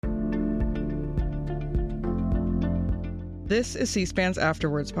This is C-SPAN's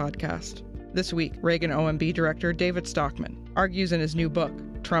Afterwards podcast. This week, Reagan OMB Director David Stockman argues in his new book,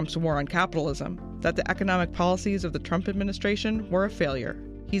 Trump's War on Capitalism, that the economic policies of the Trump administration were a failure.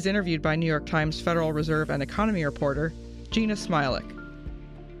 He's interviewed by New York Times Federal Reserve and economy reporter Gina Smilik.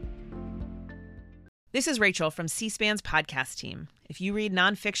 This is Rachel from C-SPAN's podcast team. If you read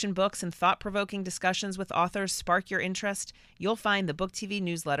nonfiction books and thought-provoking discussions with authors spark your interest, you'll find the Book TV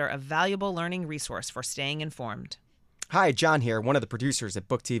newsletter a valuable learning resource for staying informed. Hi, John here, one of the producers at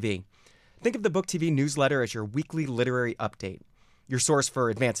Book TV. Think of the Book TV newsletter as your weekly literary update, your source for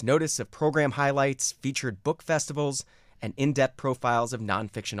advance notice of program highlights, featured book festivals, and in-depth profiles of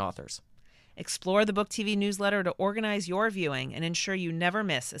nonfiction authors. Explore the Book TV newsletter to organize your viewing and ensure you never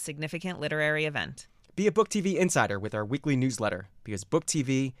miss a significant literary event. Be a Book TV insider with our weekly newsletter, because Book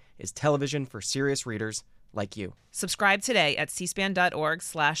TV is television for serious readers like you. Subscribe today at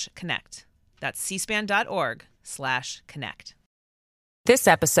cspan.org/connect. That's cspan.org/connect. This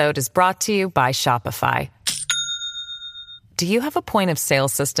episode is brought to you by Shopify. Do you have a point of sale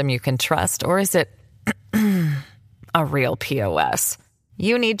system you can trust, or is it a real POS?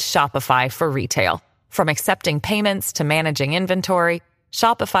 You need Shopify for retail. From accepting payments to managing inventory,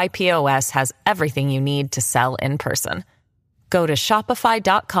 Shopify POS has everything you need to sell in person. Go to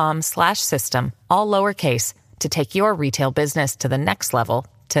shopify.com/system, all lowercase, to take your retail business to the next level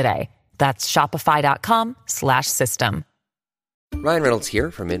today. That's shopify.com/system. Ryan Reynolds here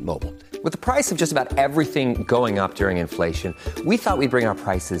from Mint Mobile. With the price of just about everything going up during inflation, we thought we'd bring our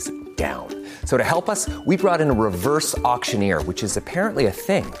prices down. So to help us, we brought in a reverse auctioneer, which is apparently a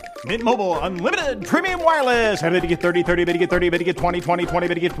thing. Mint Mobile Unlimited Premium Wireless. How to get 30, 30, how to get 30, how to get 20, 20, 20,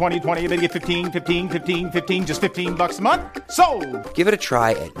 how to get 20, 20, how to get 15, 15, 15, 15, just $15 a month? Sold! Give it a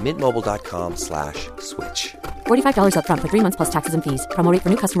try at mintmobile.com/switch. $45 up front for 3 months plus taxes and fees. Promo rate for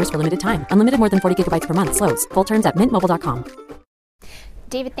new customers for limited time. Unlimited more than 40 gigabytes per month slows. Full terms at mintmobile.com.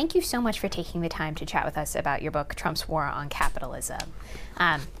 David, thank you so much for taking the time to chat with us about your book, Trump's War on Capitalism.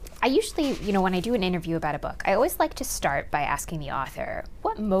 I usually, when I do an interview about a book, I always like to start by asking the author,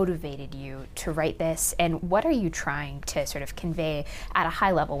 what motivated you to write this, and what are you trying to sort of convey at a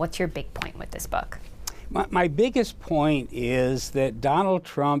high level? What's your big point with this book? My biggest point is that Donald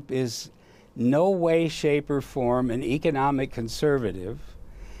Trump is no way, shape, or form an economic conservative.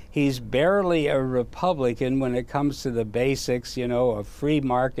 He's barely a Republican when it comes to the basics, of free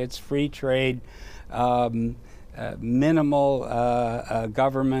markets, free trade, minimal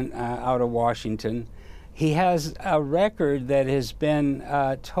government out of Washington. He has a record that has been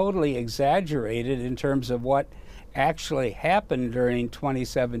totally exaggerated in terms of what actually happened during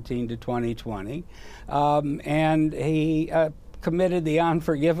 2017 to 2020. And he committed the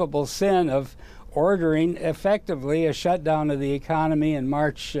unforgivable sin of ordering effectively a shutdown of the economy in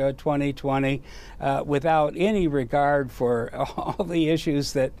March 2020 without any regard for all the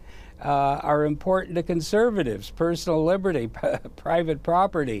issues that are important to conservatives: personal liberty, private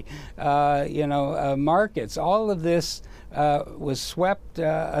property, markets. All of this was swept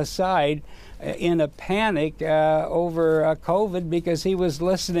aside in a panic over COVID because he was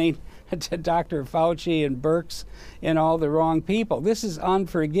listening to Dr. Fauci and Birx and all the wrong people. This is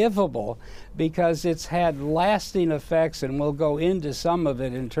unforgivable because it's had lasting effects, and we'll go into some of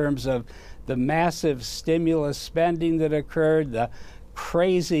it in terms of the massive stimulus spending that occurred, the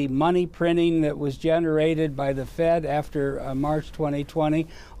crazy money printing that was generated by the Fed after March 2020.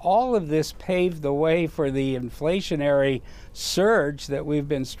 All of this paved the way for the inflationary surge that we've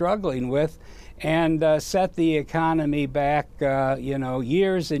been struggling with, and set the economy back,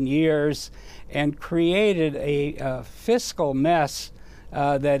 years and years, and created a fiscal mess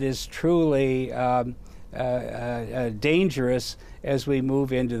that is truly dangerous as we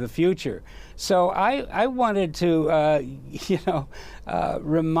move into the future. So I wanted to,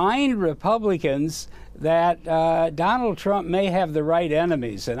 remind Republicans that Donald Trump may have the right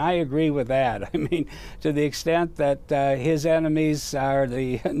enemies, and I agree with that. I mean, to the extent that his enemies are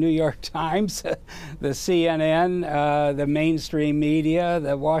the New York Times, the CNN, the mainstream media,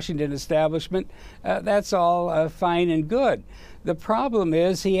 the Washington establishment, that's all fine and good. The problem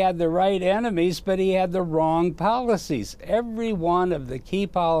is he had the right enemies, but he had the wrong policies. Every one of the key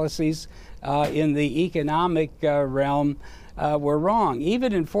policies in the economic realm were wrong.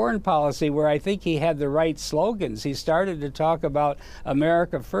 Even in foreign policy, where I think he had the right slogans. He started to talk about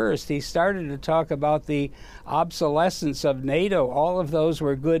America first. He started to talk about the obsolescence of NATO. All of those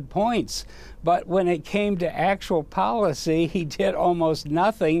were good points. But when it came to actual policy, he did almost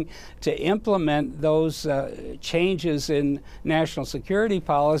nothing to implement those changes in national security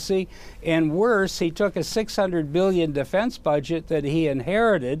policy. And worse, he took a $600 billion defense budget that he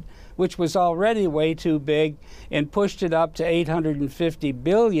inherited, which was already way too big, and pushed it up to to $850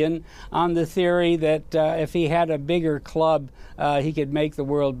 billion on the theory that if he had a bigger club, he could make the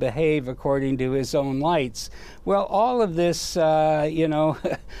world behave according to his own lights. Well, all of this,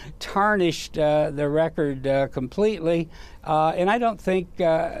 tarnished the record completely. And I don't think,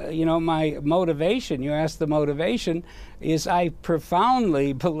 my motivation, you asked the motivation, is I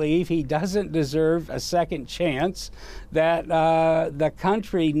profoundly believe he doesn't deserve a second chance, that the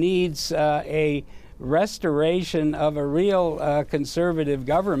country needs a restoration of a real conservative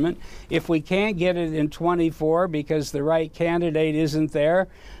government. If we can't get it in 24 because the right candidate isn't there,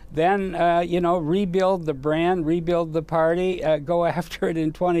 then, rebuild the brand, rebuild the party, go after it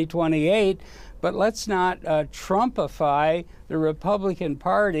in 2028. But let's not Trumpify the Republican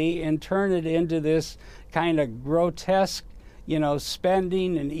Party and turn it into this kind of grotesque,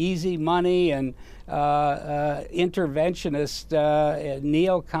 spending and easy money and interventionist,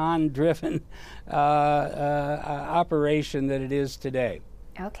 neocon-driven operation that it is today.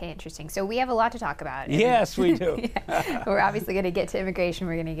 Okay, interesting. So we have a lot to talk about. Yes, we do. We're obviously going to get to immigration.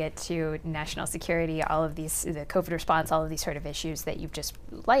 We're going to get to national security, all of these, the COVID response, all of these sort of issues that you've just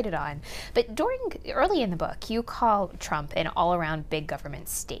lighted on. But early in the book, you call Trump an all-around big government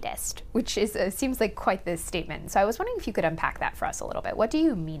statist, which is seems like quite the statement. So I was wondering if you could unpack that for us a little bit. What do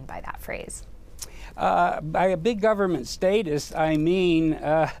you mean by that phrase? By a big government statist, I mean,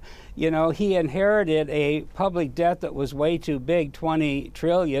 he inherited a public debt that was way too big, $20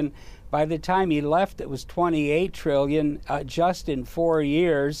 trillion. By the time he left, it was $28 trillion just in 4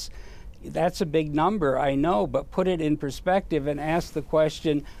 years. That's a big number, I know, but put it in perspective and ask the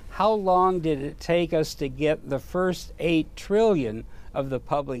question, how long did it take us to get the first $8 trillion of the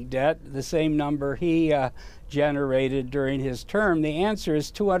public debt, the same number he generated during his term? The answer is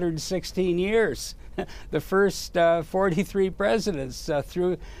 216 years. The first 43 presidents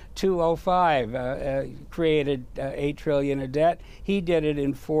through 2005 created $8 trillion of debt. He did it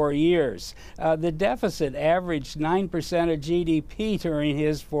in 4 years. The deficit averaged 9% of GDP during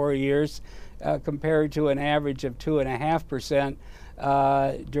his 4 years, compared to an average of 2.5%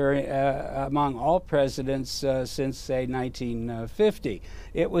 among all presidents since, say, 1950.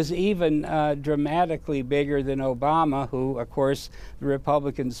 It was even dramatically bigger than Obama, who, of course, the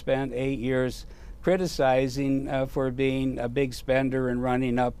Republicans spent 8 years criticizing for being a big spender and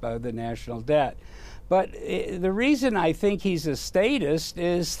running up the national debt. But the reason I think he's a statist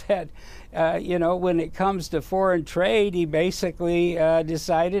is that, when it comes to foreign trade, he basically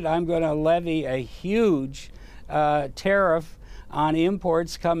decided, I'm going to levy a huge tariff on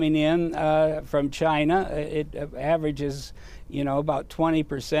imports coming in from China. It averages, about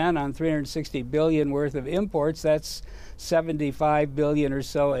 20% on $360 billion worth of imports. That's $75 billion or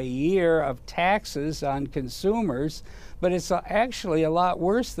so a year of taxes on consumers. But it's actually a lot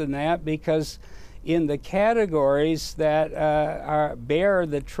worse than that, because in the categories that bear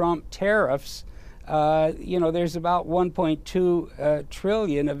the Trump tariffs, there's about 1.2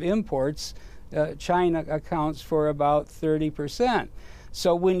 trillion of imports. China accounts for about 30%.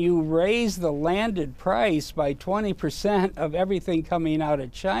 So when you raise the landed price by 20% of everything coming out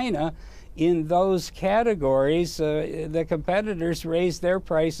of China, in those categories, the competitors raise their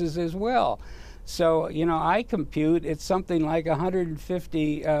prices as well. So, I compute it's something like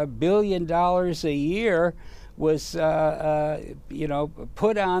 $150 billion a year was,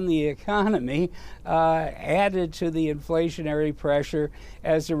 put on the economy, added to the inflationary pressure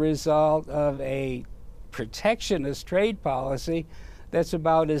as a result of a protectionist trade policy that's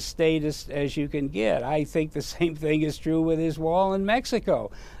about as statist as you can get. I think the same thing is true with his wall in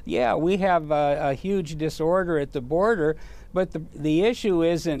Mexico. Yeah, we have a huge disorder at the border, but the issue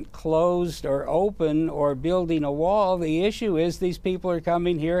isn't closed or open or building a wall. The issue is these people are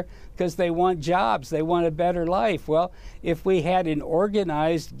coming here because they want jobs. They want a better life. Well, if we had an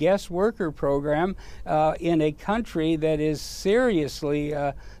organized guest worker program in a country that is seriously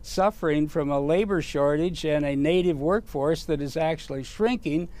suffering from a labor shortage and a native workforce that is actually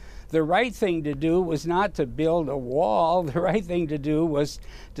shrinking, the right thing to do was not to build a wall. The right thing to do was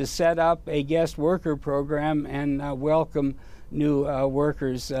to set up a guest worker program and welcome new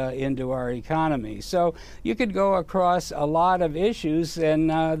workers into our economy. So you could go across a lot of issues, and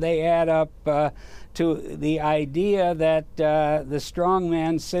they add up to the idea that the strong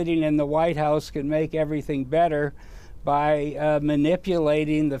man sitting in the White House can make everything better by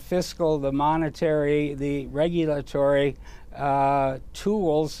manipulating the fiscal, the monetary, the regulatory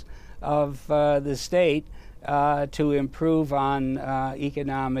tools of the state to improve on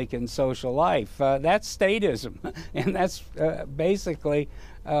economic and social life. That's statism, and that's basically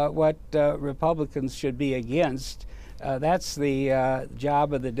what Republicans should be against. That's the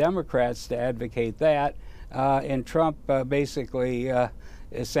job of the Democrats to advocate that. and Trump basically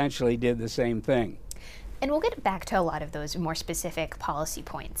essentially did the same thing. And we'll get back to a lot of those more specific policy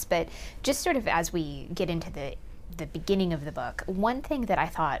points, but just sort of as we get into the beginning of the book, one thing that I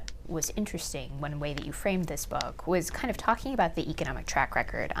thought was interesting, one way that you framed this book, was kind of talking about the economic track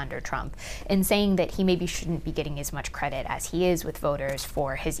record under Trump and saying that he maybe shouldn't be getting as much credit as he is with voters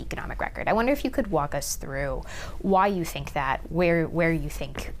for his economic record. I wonder if you could walk us through why you think that, where you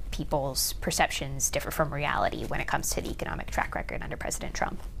think people's perceptions differ from reality when it comes to the economic track record under President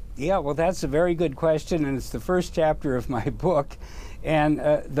Trump. Yeah, well, that's a very good question, and it's the first chapter of my book. And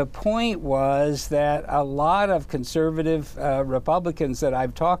the point was that a lot of conservative Republicans that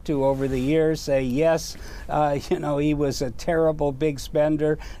I've talked to over the years say, yes, he was a terrible big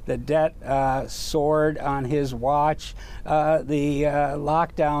spender. The debt soared on his watch. The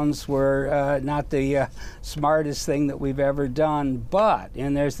lockdowns were not the smartest thing that we've ever done. But,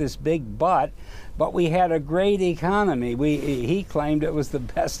 and there's this big but we had a great economy. He claimed it was the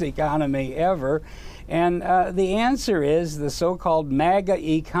best economy ever. And the answer is the so-called MAGA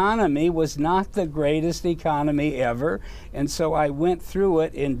economy was not the greatest economy ever. And so I went through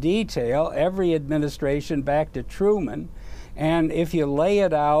it in detail, every administration back to Truman. And if you lay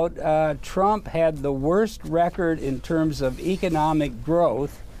it out, Trump had the worst record in terms of economic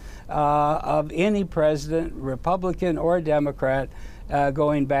growth of any president, Republican or Democrat,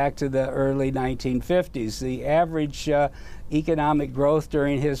 going back to the early 1950s. The average economic growth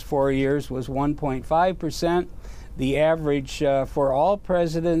during his 4 years was 1.5%. The average for all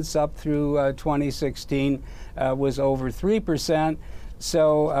presidents up through 2016 was over 3%,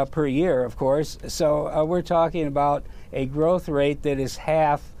 so per year, of course. So we're talking about a growth rate that is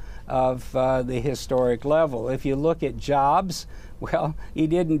half of the historic level. If you look at jobs, well, he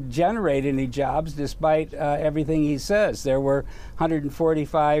didn't generate any jobs despite everything he says. There were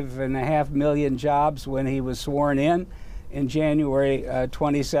 145.5 million jobs when he was sworn in. In January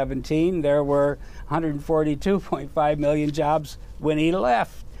 2017, there were 142.5 million jobs when he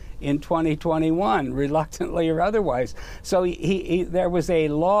left in 2021, reluctantly or otherwise. So there was a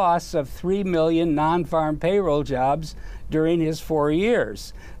loss of 3 million non-farm payroll jobs during his 4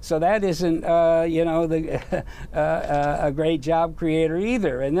 years. So that isn't, a great job creator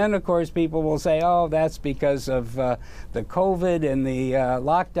either. And then, of course, people will say, oh, that's because of the COVID and the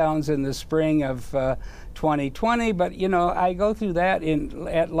lockdowns in the spring of 2020. But, I go through that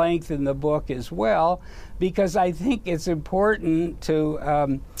at length in the book as well, because I think it's important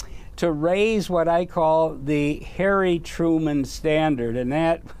to raise what I call the Harry Truman standard. And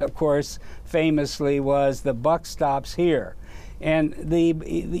that, of course, famously was the buck stops here. And the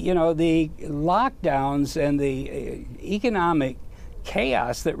lockdowns and the economic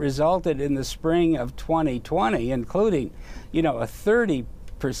chaos that resulted in the spring of 2020, including, a 30%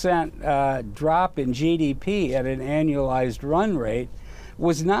 drop in GDP at an annualized run rate,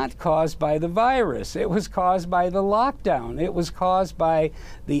 was not caused by the virus. It was caused by the lockdown. It was caused by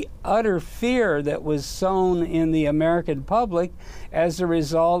the utter fear that was sown in the American public as a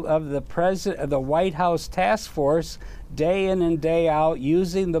result of the White House task force day in and day out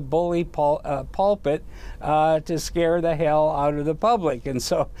using the bully pulpit to scare the hell out of the public. And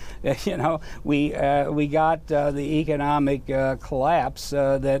so, we got the economic collapse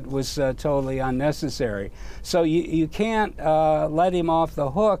that was totally unnecessary. So you can't let him off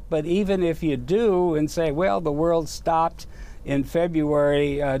the hook, but even if you do and say, well, the world stopped in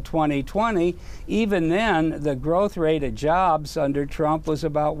February 2020, even then, the growth rate of jobs under Trump was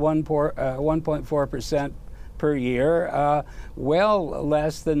about 1.4% per year, well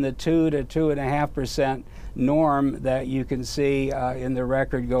less than the 2 to 2.5% norm that you can see in the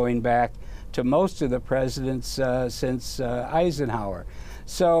record going back to most of the presidents since Eisenhower.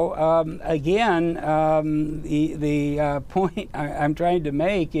 So again, the point I'm trying to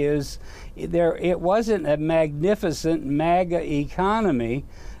make is it wasn't a magnificent MAGA economy.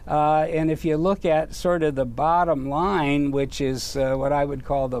 And if you look at sort of the bottom line, which is what I would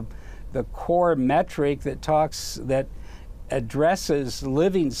call the core metric that addresses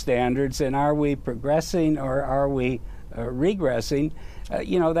living standards and are we progressing or are we regressing,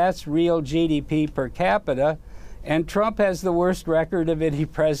 that's real GDP per capita. And Trump has the worst record of any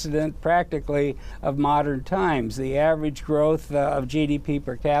president practically of modern times. The average growth of GDP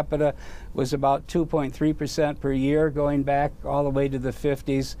per capita was about 2.3% per year going back all the way to the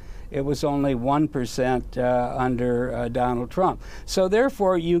 50s. It was only 1% under Donald Trump. So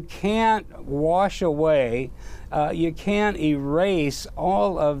therefore, you can't wash away, you can't erase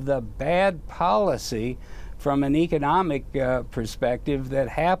all of the bad policy from an economic perspective that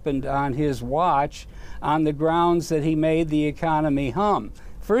happened on his watch on the grounds that he made the economy hum.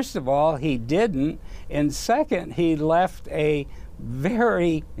 First of all, he didn't. And second, he left a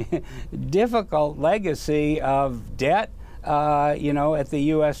very difficult legacy of debt, at the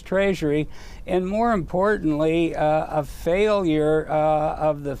U.S. Treasury, and more importantly, a failure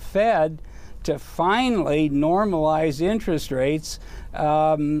of the Fed to finally normalize interest rates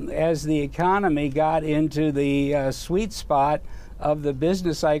as the economy got into the sweet spot of the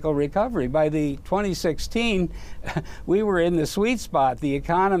business cycle recovery. By the 2016, we were in the sweet spot. The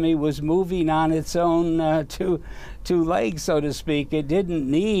economy was moving on its own two legs, so to speak. It didn't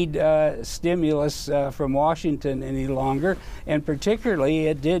need stimulus from Washington any longer, and particularly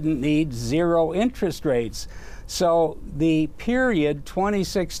it didn't need zero interest rates. So the period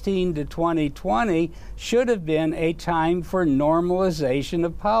 2016 to 2020 should have been a time for normalization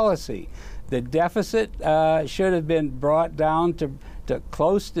of policy. The deficit should have been brought down to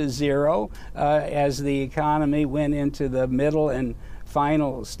close to zero as the economy went into the middle and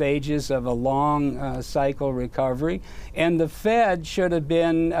final stages of a long cycle recovery. And the Fed should have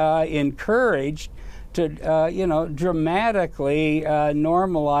been encouraged to, dramatically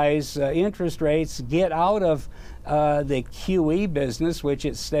normalize interest rates, get out of the QE business, which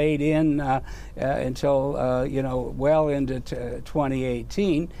it stayed in until, well into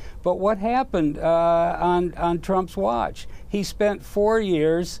 2018. But what happened on Trump's watch? He spent 4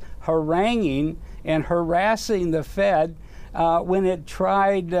 years haranguing and harassing the Fed when it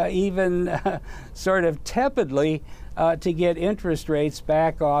tried even sort of tepidly to get interest rates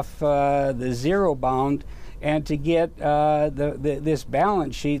back off the zero bound and to get this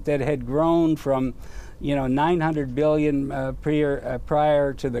balance sheet that had grown from $900 billion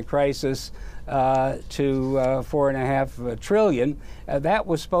prior to the crisis to $4.5 trillion. That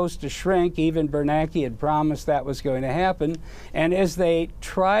was supposed to shrink. Even Bernanke had promised that was going to happen. And as they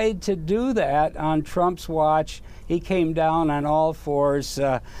tried to do that on Trump's watch, he came down on all fours,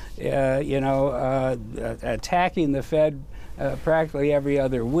 attacking the Fed practically every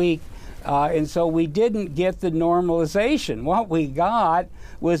other week. And so we didn't get the normalization. What we got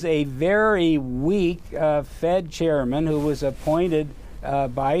was a very weak Fed chairman who was appointed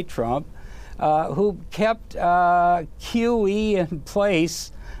by Trump, who kept QE in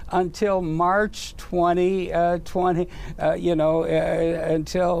place until March 2020,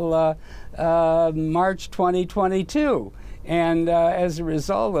 until March 2022. And as a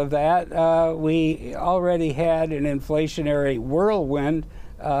result of that, we already had an inflationary whirlwind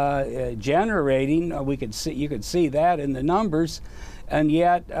generating. You could see that in the numbers, and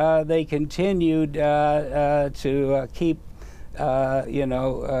yet they continued to keep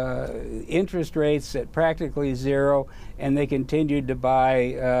interest rates at practically zero, and they continued to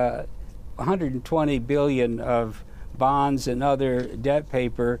buy 120 billion of bonds and other debt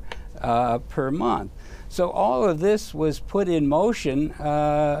paper per month. So all of this was put in motion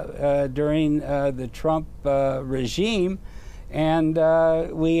during the Trump regime, and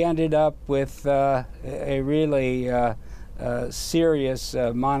we ended up with a really serious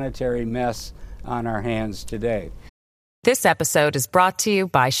monetary mess on our hands today. This episode is brought to you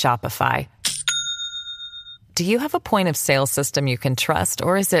by Shopify. Do you have a point of sale system you can trust,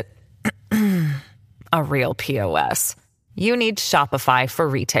 or is it a real POS? You need Shopify for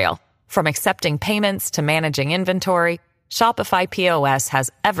retail. From accepting payments to managing inventory, Shopify POS has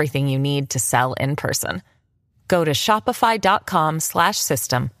everything you need to sell in person. Go to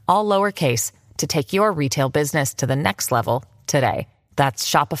shopify.com/system, all lowercase, to take your retail business to the next level today. That's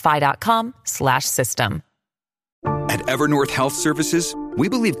shopify.com/system. At Evernorth Health Services, we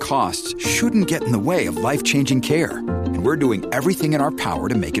believe costs shouldn't get in the way of life-changing care, and we're doing everything in our power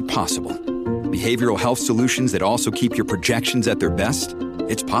to make it possible. Behavioral health solutions that also keep your projections at their best?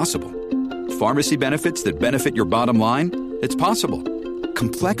 It's possible. Pharmacy benefits that benefit your bottom line? It's possible.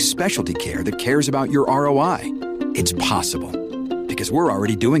 Complex specialty care that cares about your ROI? It's possible. Because we're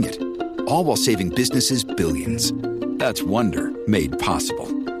already doing it. All while saving businesses billions. That's Wonder made possible.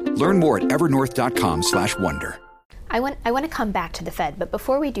 Learn more at evernorth.com/wonder. I want to come back to the Fed, but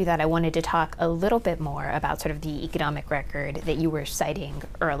before we do that, I wanted to talk a little bit more about sort of the economic record that you were citing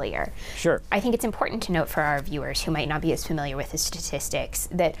earlier. Sure. I think it's important to note for our viewers who might not be as familiar with the statistics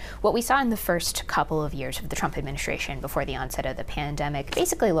that what we saw in the first couple of years of the Trump administration before the onset of the pandemic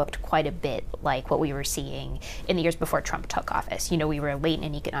basically looked quite a bit like what we were seeing in the years before Trump took office. We were late in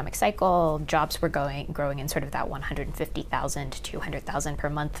an economic cycle, jobs were growing in sort of that 150,000 to 200,000 per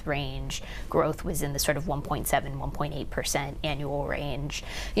month range. Growth was in the sort of 1.8% annual range,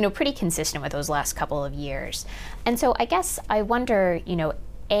 pretty consistent with those last couple of years. And so I guess I wonder,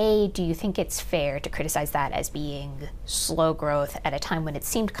 A, do you think it's fair to criticize that as being slow growth at a time when it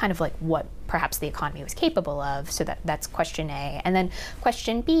seemed kind of like what perhaps the economy was capable of? So that's question A. And then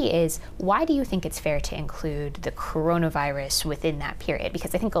question B is, why do you think it's fair to include the coronavirus within that period?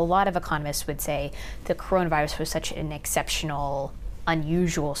 Because I think a lot of economists would say the coronavirus was such an exceptional,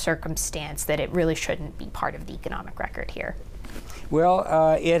 unusual circumstance that it really shouldn't be part of the economic record here.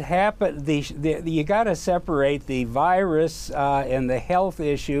 Well, it happened. You got to separate the virus and the health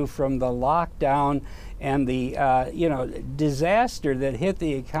issue from the lockdown and the disaster that hit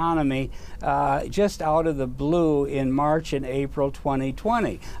the economy just out of the blue in March and April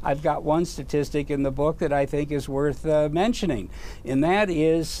 2020. I've got one statistic in the book that I think is worth mentioning, and that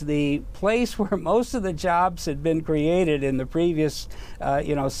is the place where most of the jobs had been created in the previous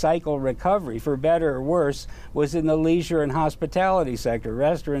cycle recovery, for better or worse, was in the leisure and hospitality sector: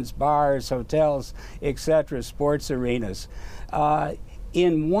 restaurants, bars, hotels, etc., sports arenas.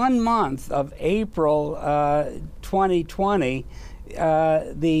 In 1 month of April 2020,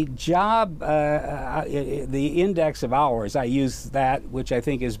 the index of hours, I use that, which I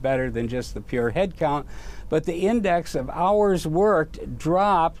think is better than just the pure head count, but the index of hours worked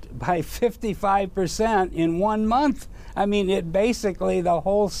dropped by 55% in 1 month. I mean, it basically, the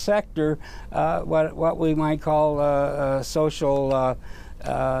whole sector, what we might call social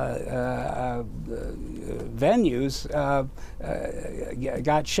venues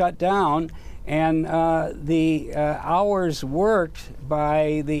got shut down, and the hours worked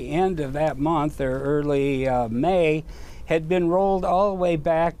by the end of that month or early May had been rolled all the way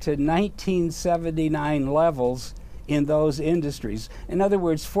back to 1979 levels in those industries. In other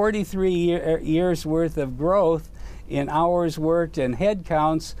words, 43 years worth of growth in hours worked and head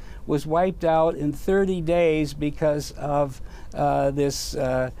counts was wiped out in 30 days because of this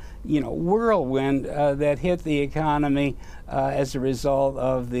whirlwind that hit the economy as a result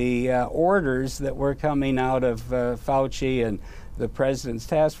of the orders that were coming out of Fauci and the president's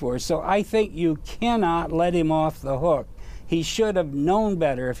task force. So I think you cannot let him off the hook. He should have known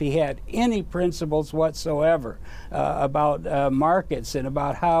better if he had any principles whatsoever about markets and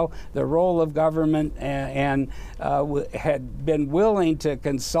about how the role of government and had been willing to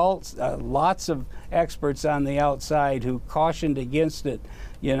consult lots of experts on the outside who cautioned against it,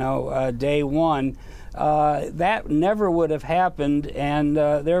 day one. That never would have happened, and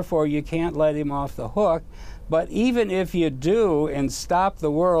therefore you can't let him off the hook. But even if you do and stop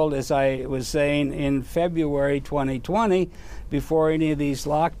the world, as I was saying, in February 2020, before any of these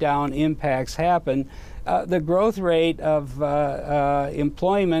lockdown impacts happen, the growth rate of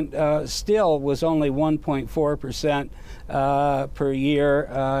employment still was only 1.4% per year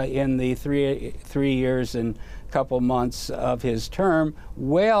in the three years and couple months of his term,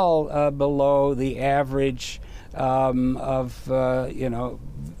 well below the average of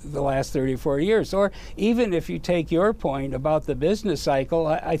the last 34 years. Or even if you take your point about the business cycle,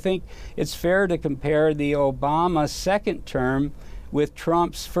 I think it's fair to compare the Obama second term with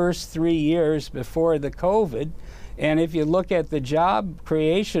Trump's first 3 years before the COVID. And if you look at the job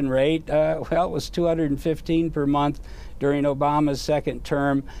creation rate, it was 215 per month during Obama's second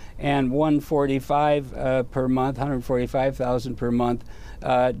term, and 145 per month, 145,000 per month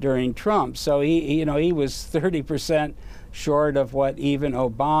during Trump. So he was 30% short of what even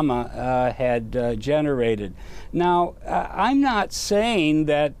Obama had generated. Now, I'm not saying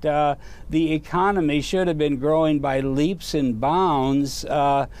that the economy should have been growing by leaps and bounds,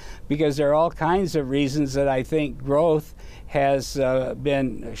 because there are all kinds of reasons that I think growth has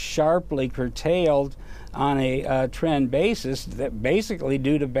been sharply curtailed on a trend basis, that basically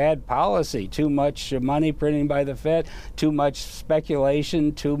due to bad policy, too much money printing by the Fed, too much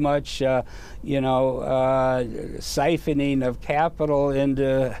speculation, too much siphoning of capital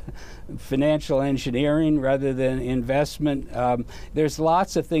into financial engineering rather than investment. There's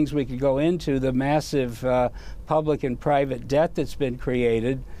lots of things we could go into, the massive public and private debt that's been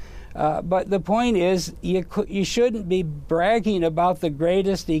created. But the point is, you shouldn't be bragging about the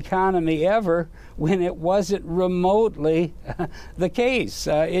greatest economy ever when it wasn't remotely the case.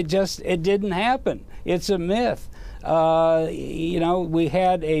 It didn't happen. It's a myth. We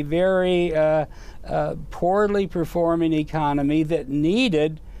had a very poorly performing economy that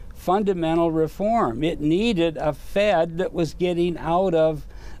needed fundamental reform. It needed a Fed that was getting out of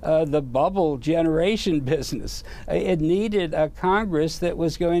the bubble generation business. It needed a Congress that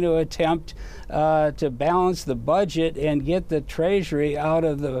was going to attempt to balance the budget and get the Treasury out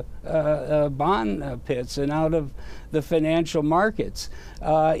of the bond pits and out of the financial markets.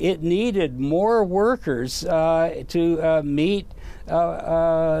 It needed more workers to meet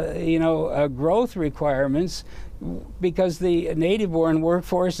growth requirements, because the native-born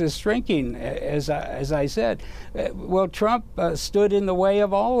workforce is shrinking, as I said. Well, Trump stood in the way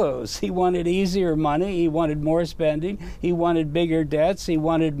of all those. He wanted easier money. He wanted more spending. He wanted bigger debts. He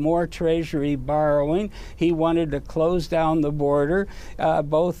wanted more Treasury borrowing. He wanted to close down the border,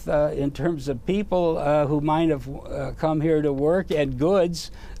 both in terms of people who might have come here to work and goods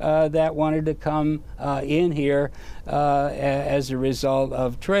that wanted to come in here as a result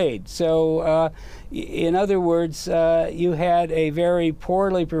of trade. So, in other words, you had a very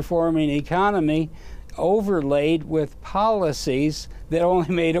poorly performing economy overlaid with policies that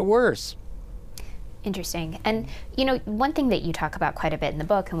only made it worse. Interesting. And, one thing that you talk about quite a bit in the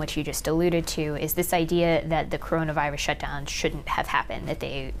book, and which you just alluded to, is this idea that the coronavirus shutdown shouldn't have happened, that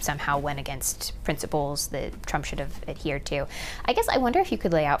they somehow went against principles that Trump should have adhered to. I guess I wonder if you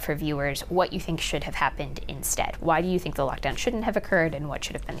could lay out for viewers what you think should have happened instead. Why do you think the lockdown shouldn't have occurred, and what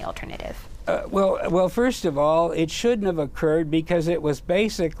should have been the alternative? Well, first of all, it shouldn't have occurred because it was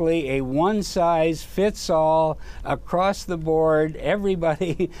basically a one-size-fits-all across the board.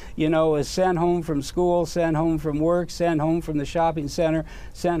 Everybody, was sent home from school, sent home from work, sent home from the shopping center,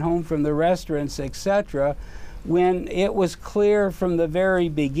 sent home from the restaurants, etc., when it was clear from the very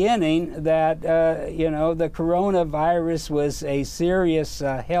beginning that, the coronavirus was a serious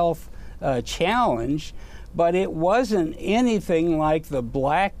health challenge, but it wasn't anything like the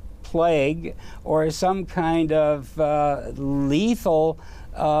Black Plague or some kind of lethal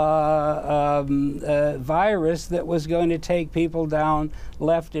virus that was going to take people down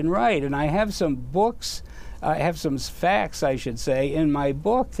left and right. And I have some books, I have some facts, I should say, in my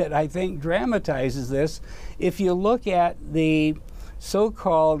book that I think dramatizes this. If you look at the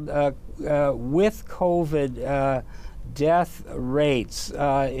so-called with COVID death rates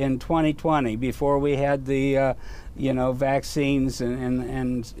in 2020, before we had the vaccines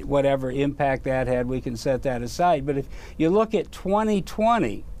and whatever impact that had, we can set that aside. But if you look at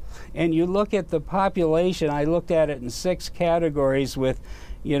 2020 and you look at the population, I looked at it in 6 categories with,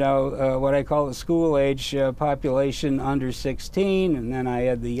 what I call the school age population under 16, and then I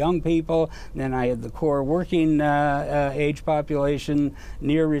had the young people, and then I had the core working age population,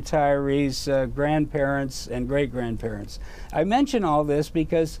 near retirees, grandparents, and great-grandparents. I mention all this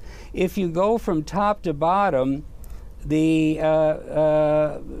because if you go from top to bottom, the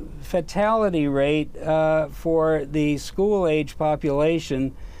fatality rate for the school-age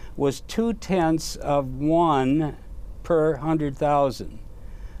population was 0.2 per 100,000.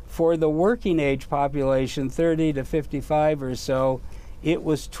 For the working-age population, 30 to 55 or so, it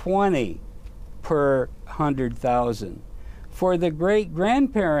was 20 per 100,000. For the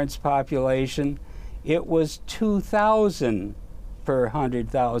great-grandparents population, it was 2,000 per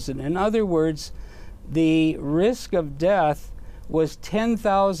 100,000. In other words, the risk of death was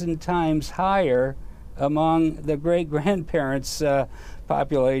 10,000 times higher among the great-grandparents'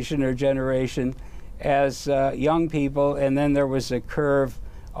 population or generation as young people, and then there was a curve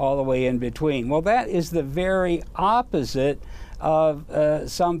all the way in between. Well, that is the very opposite of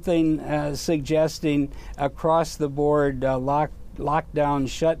something suggesting across-the-board lockdowns,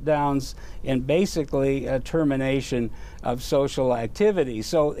 shutdowns, and basically a termination of social activity.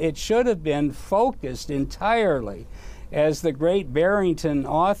 So it should have been focused entirely, as the great Barrington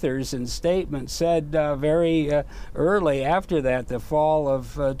authors and statements said very early after that, the fall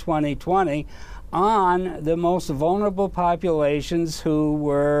of 2020, on the most vulnerable populations who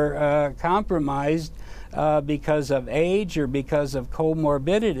were compromised because of age or because of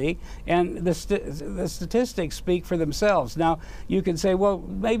comorbidity, and the statistics speak for themselves. Now, you can say, well,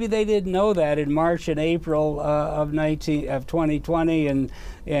 maybe they didn't know that in March and April of 2020, and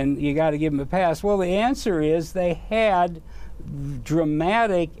you got to give them a pass. Well, the answer is they had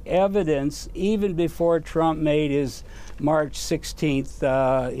dramatic evidence even before Trump made his March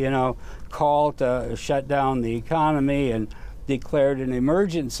 16th, call to shut down the economy and declared an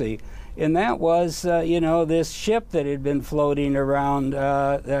emergency. And that was, this ship that had been floating around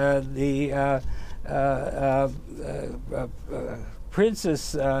the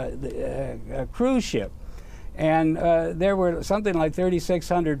Princess cruise ship. And there were something like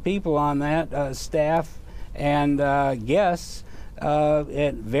 3,600 people on that, staff and guests.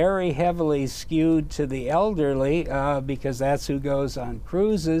 It very heavily skewed to the elderly because that's who goes on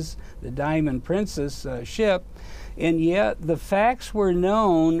cruises, the Diamond Princess ship. And yet the facts were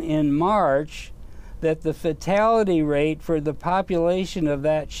known in March that the fatality rate for the population of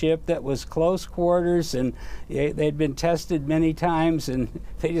that ship that was close quarters, and they'd been tested many times and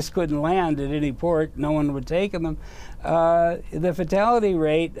they just couldn't land at any port, no one would take them. The fatality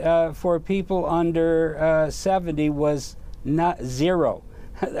rate for people under 70 was not zero.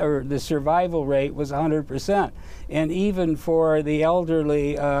 or the survival rate was 100%. And even for the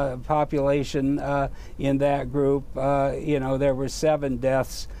elderly population in that group, there were 7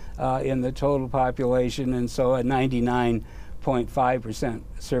 deaths in the total population, and so a 99.5%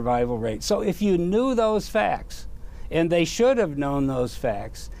 survival rate. So if you knew those facts, and they should have known those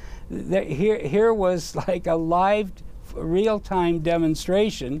facts, here was like a live, real-time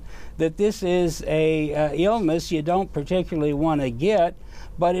demonstration that this is a illness you don't particularly want to get,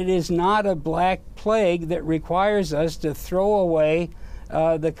 but it is not a black plague that requires us to throw away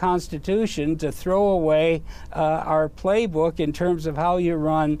the Constitution, to throw away our playbook in terms of how you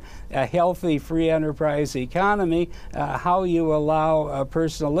run a healthy free enterprise economy, how you allow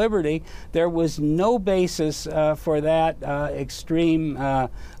personal liberty. There was no basis for that extreme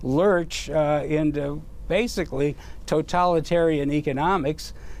lurch into basically totalitarian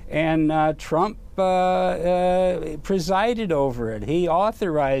economics, and Trump presided over it. He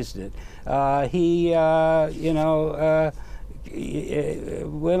authorized it. He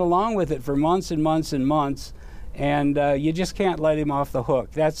went along with it for months and months and months, and you just can't let him off the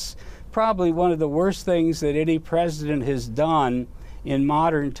hook. That's probably one of the worst things that any president has done in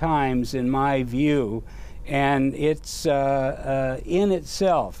modern times, in my view. And it's in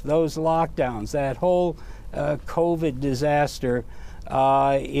itself, those lockdowns, that whole COVID disaster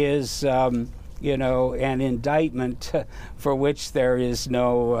is, an indictment for which there is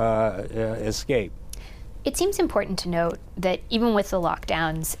no escape. It seems important to note that even with the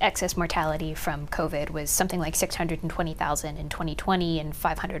lockdowns, excess mortality from COVID was something like 620,000 in 2020 and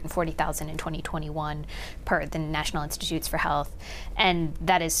 540,000 in 2021 per the National Institutes for Health. And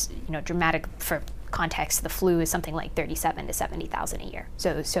that is, dramatic. For context, the flu is something like 37 to 70,000 a year.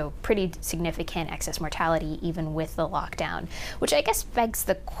 So pretty significant excess mortality even with the lockdown, which I guess begs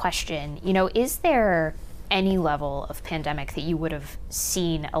the question, is there any level of pandemic that you would have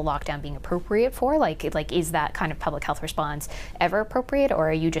seen a lockdown being appropriate for? Like is that kind of public health response ever appropriate, or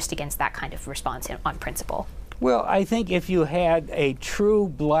are you just against that kind of response on principle? Well, I think if you had a true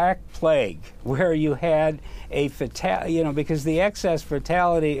black plague where you had a because the excess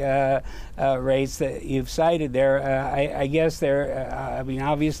fatality rates that you've cited there, I guess they're,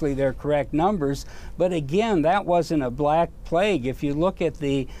 obviously they're correct numbers, but again, that wasn't a black plague. If you look at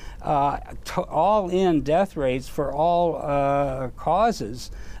the all-in death rates for all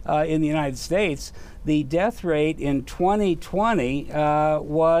causes in the United States, the death rate in 2020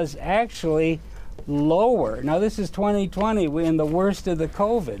 was actually lower. Now, this is 2020, in the worst of the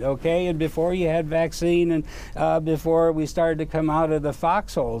COVID, okay, and before you had vaccine and before we started to come out of the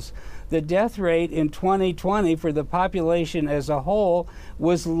foxholes. The death rate in 2020 for the population as a whole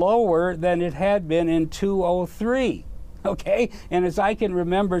was lower than it had been in 2003. Okay, and as I can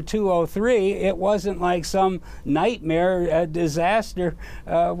remember 2003, it wasn't like some nightmare disaster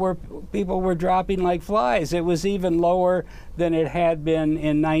where people were dropping like flies. It was even lower than it had been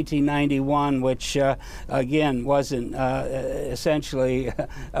in 1991, which again wasn't essentially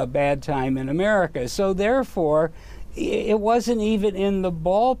a bad time in America. So therefore, it wasn't even in the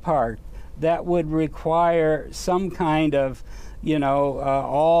ballpark that would require some kind of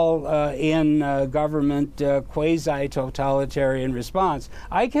all-in government quasi-totalitarian response.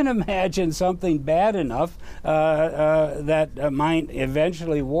 I can imagine something bad enough that might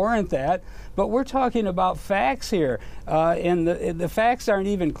eventually warrant that, but we're talking about facts here, and the facts aren't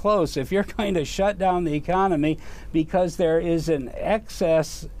even close. If you're going to shut down the economy because there is an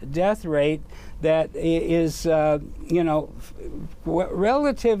excess death rate that is,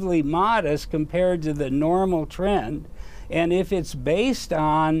 relatively modest compared to the normal trend, and if it's based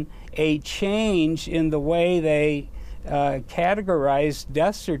on a change in the way they categorize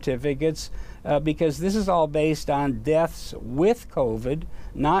death certificates, because this is all based on deaths with COVID,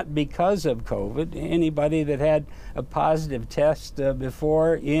 not because of COVID. Anybody that had a positive test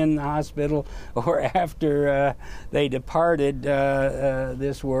before in the hospital or after they departed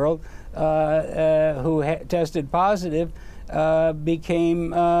this world, who tested positive,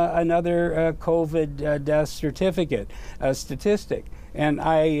 became another COVID death statistic. And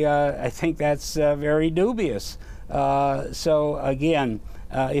I think that's very dubious. So again,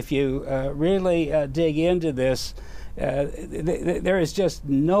 if you really dig into this, there is just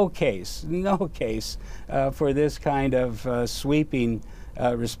no case for this kind of sweeping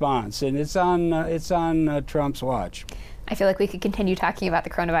response, and it's on Trump's watch. I feel like we could continue talking about the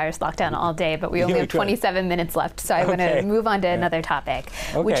coronavirus lockdown all day, but we only have 27 minutes left, so I want to move on to another topic,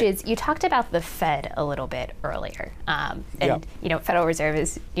 which is, you talked about the Fed a little bit earlier. Federal Reserve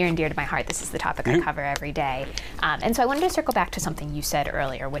is near and dear to my heart. This is the topic I cover every day. And so I wanted to circle back to something you said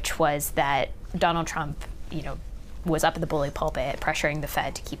earlier, which was that Donald Trump, was up in the bully pulpit pressuring the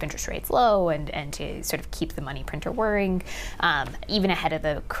Fed to keep interest rates low and to sort of keep the money printer whirring, even ahead of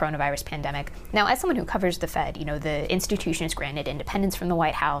the coronavirus pandemic. Now, as someone who covers the Fed, the institution is granted independence from the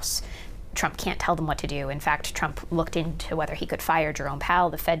White House. Trump can't tell them what to do. In fact, Trump looked into whether he could fire Jerome Powell,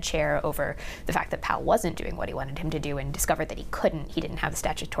 the Fed chair, over the fact that Powell wasn't doing what he wanted him to do, and discovered that he couldn't. He didn't have the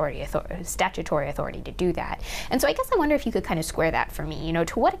statutory authority to do that. And so I guess I wonder if you could kind of square that for me.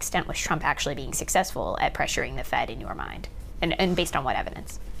 To what extent was Trump actually being successful at pressuring the Fed in your mind, and based on what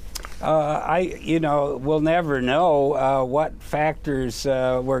evidence? We'll never know what factors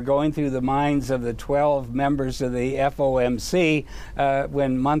were going through the minds of the 12 members of the FOMC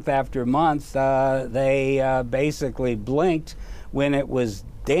when month after month they basically blinked when it was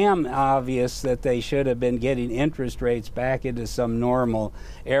damn obvious that they should have been getting interest rates back into some normal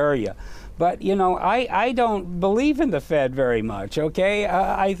area. But, I don't believe in the Fed very much, okay?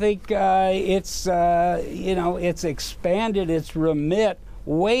 I think it's expanded its remit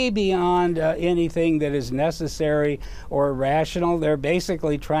way beyond anything that is necessary or rational. They're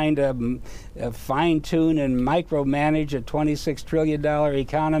basically trying to fine-tune and micromanage a $26 trillion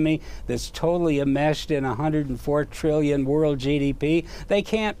economy that's totally enmeshed in $104 trillion world GDP. They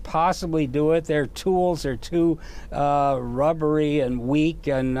can't possibly do it. Their tools are too rubbery and weak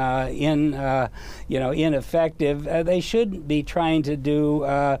and ineffective. They shouldn't be trying to do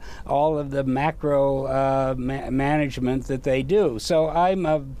all of the macro management that they do. So I'm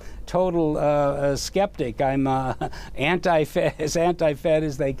a total skeptic. I'm anti-Fed, as anti-Fed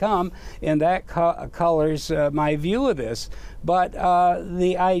as they come, and that colors my view of this. But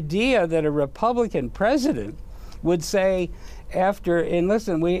the idea that a Republican president would say, and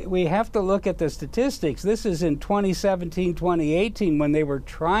listen, we have to look at the statistics. This is in 2017, 2018, when they were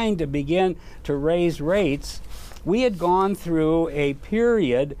trying to begin to raise rates. We had gone through a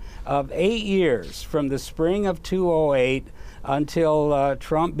period of 8 years from the spring of 2008 until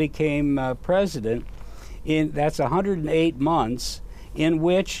Trump became president. That's 108 months in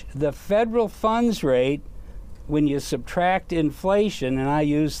which the federal funds rate, when you subtract inflation, and I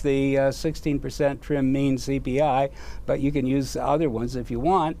use the 16% trim mean CPI, but you can use the other ones if you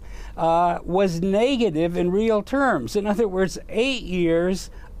want, was negative in real terms. In other words, 8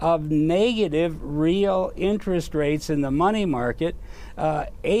 years of negative real interest rates in the money market,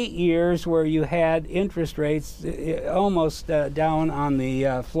 8 years where you had interest rates almost down on the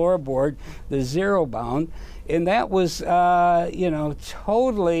floorboard, the zero bound. And that was,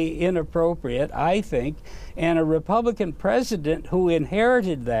 totally inappropriate, I think. And a Republican president who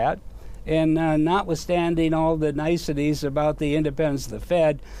inherited that, and notwithstanding all the niceties about the independence of the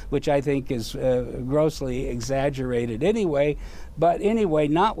Fed, which I think is grossly exaggerated anyway, but anyway,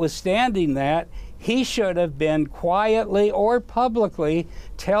 notwithstanding that, he should have been quietly or publicly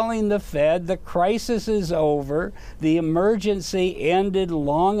telling the Fed the crisis is over, the emergency ended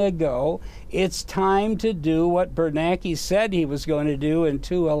long ago, it's time to do what Bernanke said he was going to do in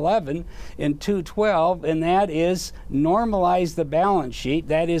 2011, in 2012, and that is normalize the balance sheet,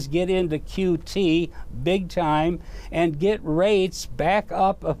 that is get into QT big time and get rates back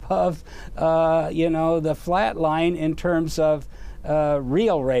up above, the flat line in terms of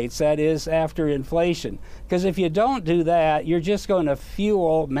real rates, that is, after inflation. Because if you don't do that, you're just going to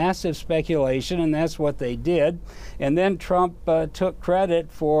fuel massive speculation, and that's what they did. And then Trump took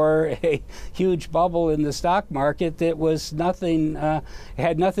credit for a huge bubble in the stock market that was nothing,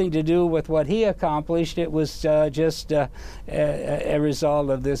 had nothing to do with what he accomplished. It was just a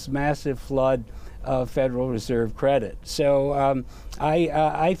result of this massive flood of Federal Reserve credit. So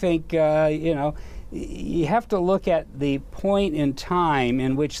I think, you have to look at the point in time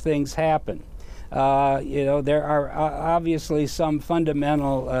in which things happen. There are obviously some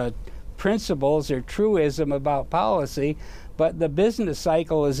fundamental principles or truism about policy, but the business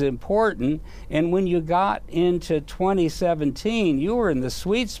cycle is important. And when you got into 2017, you were in the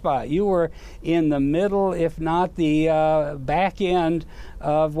sweet spot. You were in the middle, if not the back end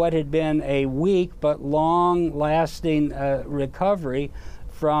of what had been a weak but long-lasting recovery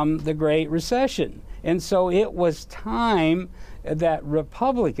from the Great Recession. And so it was time that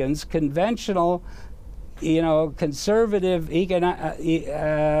Republicans, conventional, conservative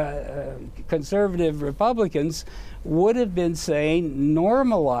Republicans would have been saying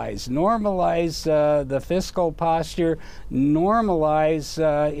normalize the fiscal posture, normalize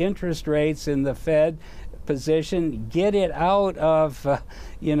interest rates in the Fed position, get it out of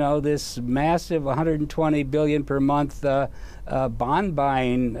this massive $120 billion per month bond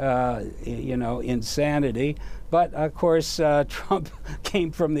buying, insanity. But, of course, Trump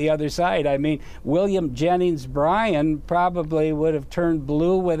came from the other side. I mean, William Jennings Bryan probably would have turned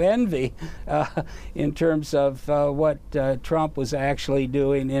blue with envy in terms of what Trump was actually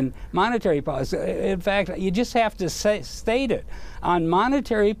doing in monetary policy. In fact, you just have to state it. On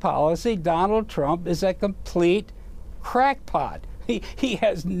monetary policy, Donald Trump is a complete crackpot. He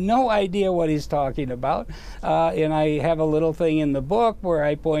has no idea what he's talking about. And I have a little thing in the book where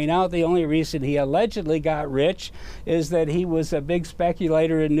I point out the only reason he allegedly got rich is that he was a big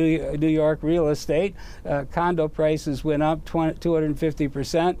speculator in New York real estate. Condo prices went up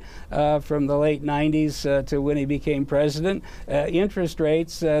 250% from the late 90s to when he became president. Interest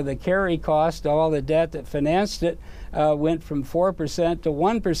rates, the carry cost, all the debt that financed it, went from 4% to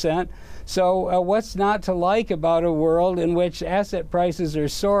 1%. So what's not to like about a world in which asset prices are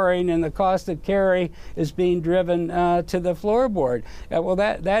soaring and the cost of carry is being driven to the floorboard? Well,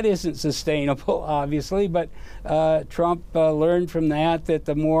 that isn't sustainable, obviously, but Trump learned from that the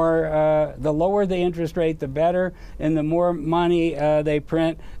lower the interest rate, the better, and the more money they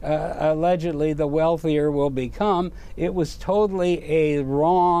print, allegedly, the wealthier will become. It was totally a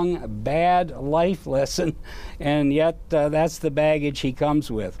wrong, bad life lesson, and yet that's the baggage he comes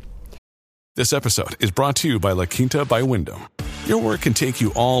with. This episode is brought to you by La Quinta by Wyndham. Your work can take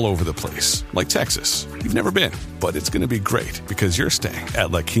you all over the place, like Texas. You've never been, but it's going to be great because you're staying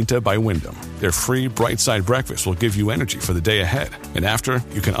at La Quinta by Wyndham. Their free Bright Side breakfast will give you energy for the day ahead. And after,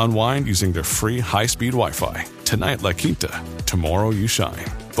 you can unwind using their free high-speed Wi-Fi. Tonight, La Quinta. Tomorrow, you shine.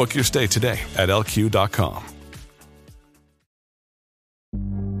 Book your stay today at LQ.com.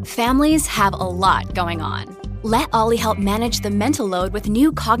 Families have a lot going on. Let Ollie help manage the mental load with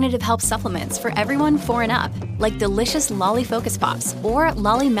new cognitive help supplements for everyone 4 and up, like delicious Lolly Focus Pops or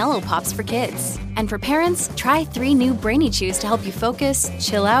Lolly Mellow Pops for kids. And for parents, try 3 new Brainy Chews to help you focus,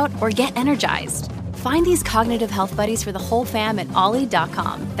 chill out, or get energized. Find these cognitive health buddies for the whole fam at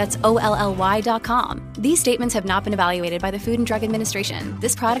ollie.com. That's OLLY.com. These statements have not been evaluated by the Food and Drug Administration.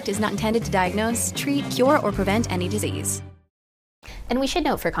 This product is not intended to diagnose, treat, cure, or prevent any disease. And we should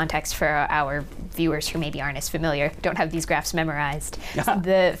note for context for our viewers who maybe aren't as familiar, don't have these graphs memorized,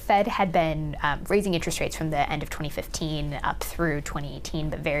 the Fed had been raising interest rates from the end of 2015 up through 2018,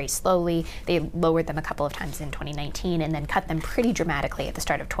 but very slowly. They lowered them a couple of times in 2019 and then cut them pretty dramatically at the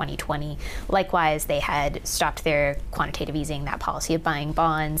start of 2020. Likewise, they had stopped their quantitative easing, that policy of buying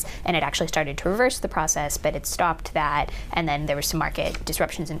bonds, and it actually started to reverse the process, but it stopped that. And then there were some market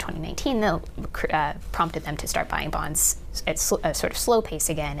disruptions in 2019 that prompted them to start buying bonds at a sort of slow pace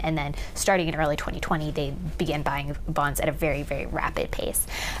again, and then starting in early 2020, they began buying bonds at a very, very rapid pace.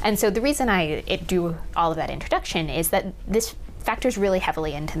 And so the reason I do all of that introduction is that this factors really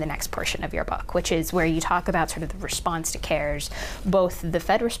heavily into the next portion of your book, which is where you talk about sort of the response to CARES, both the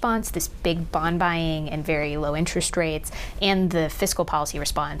Fed response, this big bond buying and very low interest rates, and the fiscal policy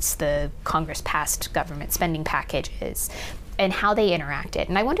response, the Congress passed government spending packages, and how they interacted.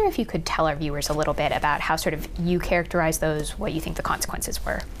 And I wonder if you could tell our viewers a little bit about how sort of you characterize those, what you think the consequences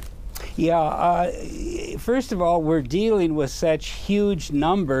were. Yeah, first of all, we're dealing with such huge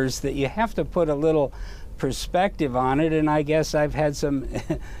numbers that you have to put a little perspective on it, and I guess I've had some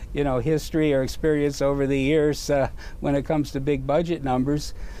history or experience over the years when it comes to big budget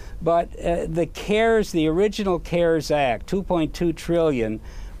numbers. But the original CARES Act, $2.2 trillion,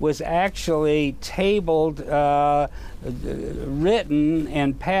 was actually tabled, written,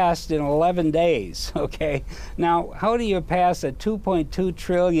 and passed in 11 days, okay? Now, how do you pass a $2.2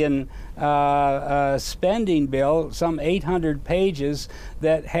 trillion spending bill, some 800 pages,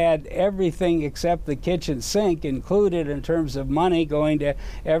 that had everything except the kitchen sink included in terms of money going to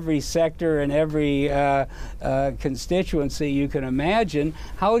every sector and every constituency you can imagine?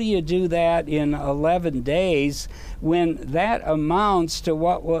 How do you do that in 11 days when that amounts to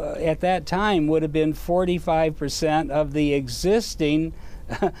what at that time would have been 45% of the existing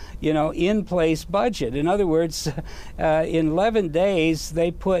in-place budget? In other words, in 11 days,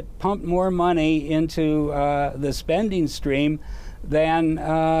 they pumped more money into the spending stream than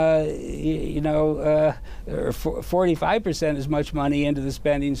 45% as much money into the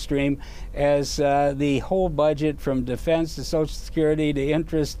spending stream as the whole budget, from defense to Social Security to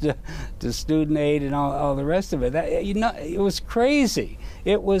interest to student aid and all the rest of it. It was crazy.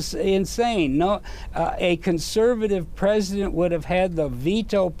 It was insane. A conservative president would have had the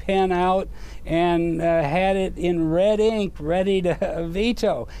veto pen out and had it in red ink ready to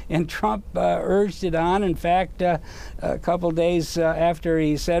veto. And Trump urged it on. In fact, a couple days after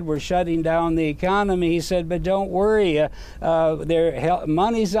he said we're shutting down the economy, he said, but don't worry,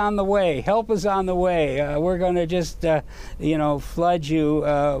 money's on the way, help is on the way. We're going to just, flood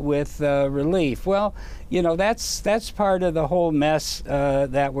you with relief. Well, that's part of the whole mess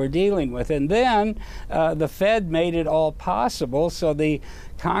that we're dealing with. And then the Fed made it all possible. So the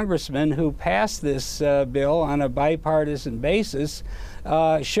congressman who passed this bill on a bipartisan basis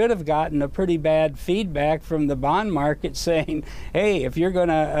should have gotten a pretty bad feedback from the bond market saying, hey, if you're going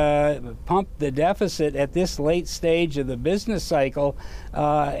to pump the deficit at this late stage of the business cycle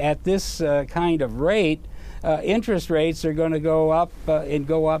at this kind of rate, interest rates are going to go up and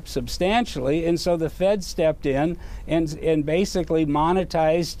go up substantially. And so the Fed stepped in and basically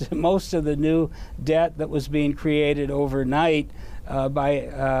monetized most of the new debt that was being created overnight by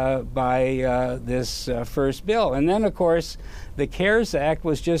this first bill. And then, of course, the CARES Act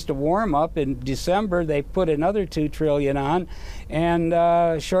was just a warm-up. In December, they put another $2 trillion on,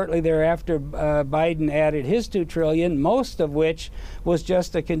 and shortly thereafter, Biden added his $2 trillion, most of which was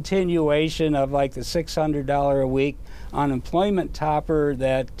just a continuation of like the $600 a week unemployment topper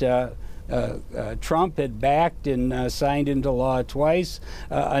that Trump had backed and signed into law twice,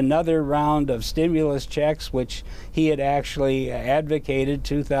 another round of stimulus checks, which he had actually advocated,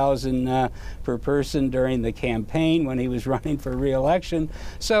 $2,000 per person during the campaign when he was running for re-election.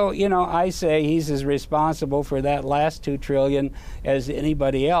 So, I say he's as responsible for that last $2 trillion as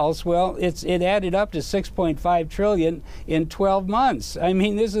anybody else. Well, it added up to $6.5 trillion in 12 months. I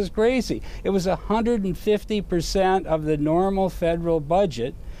mean, this is crazy. It was 150% of the normal federal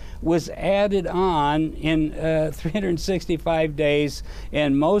budget was added on in 365 days,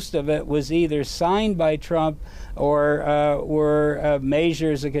 and most of it was either signed by Trump or were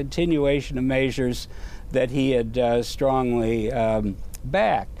measures, a continuation of measures that he had strongly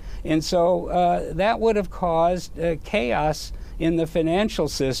backed. And so that would have caused chaos in the financial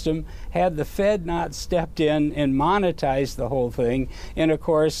system had the Fed not stepped in and monetized the whole thing. And of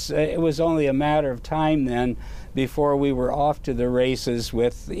course, it was only a matter of time then before we were off to the races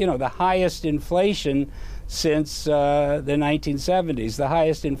with, the highest inflation since the 1970s, the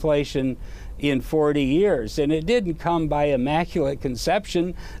highest inflation in 40 years. And it didn't come by immaculate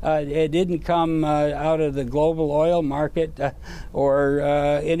conception. It didn't come out of the global oil market or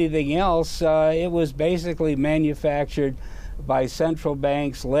anything else. It was basically manufactured by central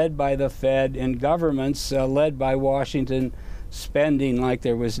banks led by the Fed and governments led by Washington, spending like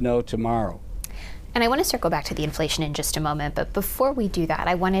there was no tomorrow. And I want to circle back to the inflation in just a moment, but before we do that,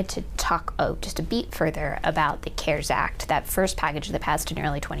 I wanted to talk just a beat further about the CARES Act, that first package that passed in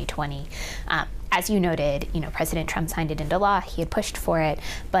early 2020. As you noted, President Trump signed it into law. He had pushed for it,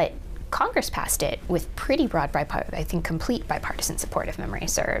 but Congress passed it with pretty broad, I think complete bipartisan support, if memory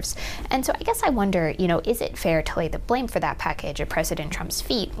serves. And so I guess I wonder, is it fair to lay the blame for that package at President Trump's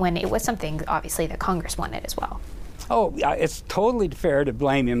feet when it was something, obviously, that Congress wanted as well? Oh, it's totally fair to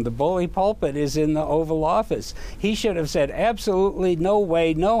blame him. The bully pulpit is in the Oval Office. He should have said, absolutely no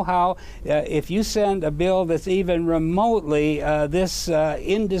way, no how. If you send a bill that's even remotely this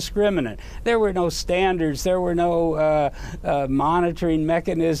indiscriminate, there were no standards, there were no monitoring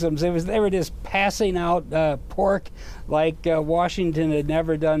mechanisms. They were just passing out pork like Washington had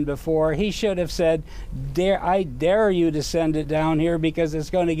never done before. He should have said, I dare you to send it down here because it's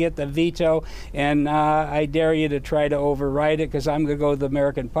going to get the veto, and I dare you to try to override it because I'm going to go to the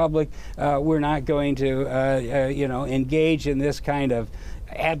American public. We're not going to, engage in this kind of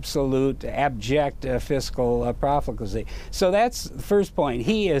absolute, abject fiscal profligacy. So that's the first point.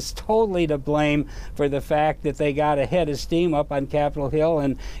 He is totally to blame for the fact that they got a head of steam up on Capitol Hill,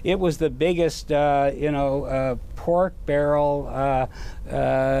 and it was the biggest, pork barrel,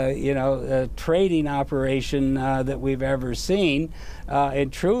 trading operation that we've ever seen,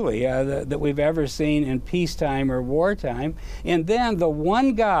 and truly that we've ever seen in peacetime or wartime. And then the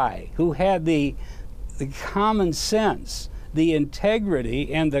one guy who had the common sense, the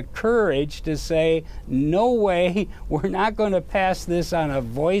integrity, and the courage to say, no way, we're not going to pass this on a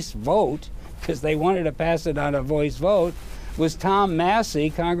voice vote, because they wanted to pass it on a voice vote, was Tom Massey,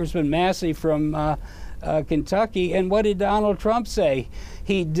 Congressman Massey from Kentucky. And what did Donald Trump say?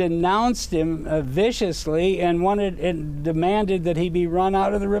 He denounced him viciously and demanded that he be run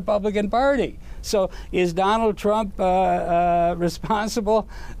out of the Republican Party. So is Donald Trump responsible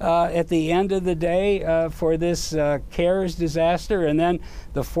at the end of the day for this CARES disaster and then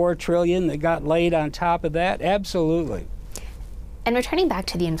the $4 trillion that got laid on top of that? Absolutely. And returning back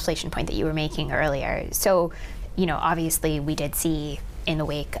to the inflation point that you were making earlier, so, obviously we did see in the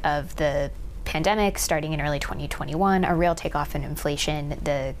wake of the pandemic starting in early 2021, a real takeoff in inflation.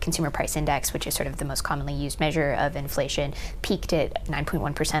 The consumer price index, which is sort of the most commonly used measure of inflation, peaked at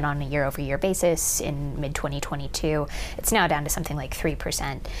 9.1% on a year-over-year basis in mid-2022. It's now down to something like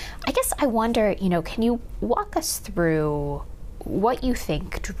 3%. I guess I wonder, can you walk us through what you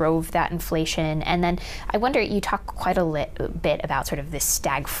think drove that inflation? And then I wonder, you talk quite a bit about sort of this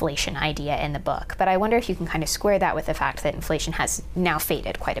stagflation idea in the book, but I wonder if you can kind of square that with the fact that inflation has now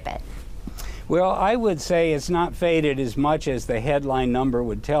faded quite a bit. Well, I would say it's not faded as much as the headline number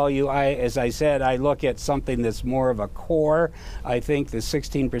would tell you. As I said, I look at something that's more of a core. I think the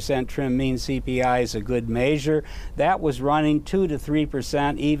 16% trim mean CPI is a good measure. That was running 2 to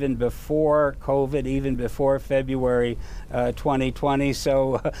 3% even before COVID, even before February 2020.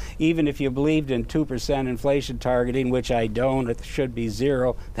 So even if you believed in 2% inflation targeting, which I don't, it should be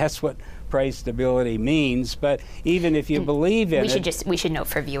 0. That's what price stability means. But even if you believe in we should note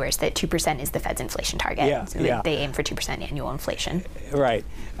for viewers that 2% is the Fed's inflation target. They aim for 2% annual inflation. Right.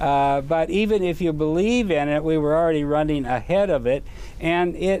 But even if you believe in it, we were already running ahead of it,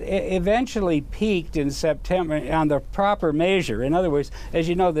 and it eventually peaked in September on the proper measure. In other words, as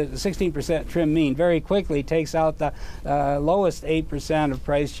you know, the 16% trim mean very quickly takes out the lowest 8% of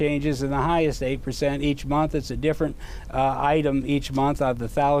price changes and the highest 8% each month. It's a different item each month of the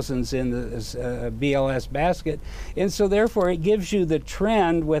thousands in the BLS basket, and so therefore it gives you the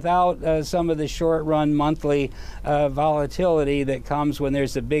trend without some of the short-run monthly volatility that comes when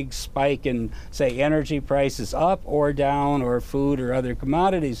there's a big spike in, say, energy prices up or down, or food or other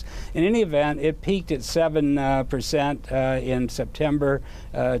commodities. In any event, it peaked at 7% in September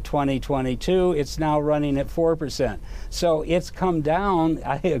 2022. It's now running at 4%. So it's come down,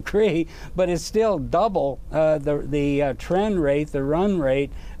 I agree, but it's still double the trend rate, the run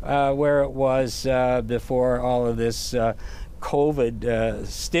rate, where it was before all of this COVID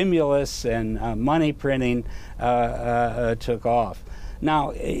stimulus and money printing took off.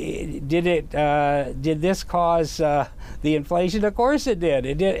 Now, did this cause the inflation? Of course it did.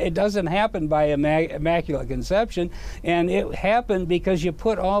 It doesn't happen by immaculate conception, and it happened because you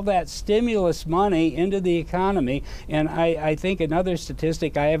put all that stimulus money into the economy. And I think another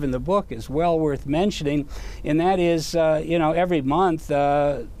statistic I have in the book is well worth mentioning, and that is, every month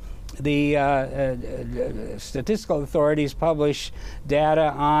the statistical authorities publish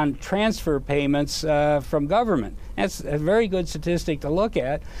data on transfer payments from government. That's a very good statistic to look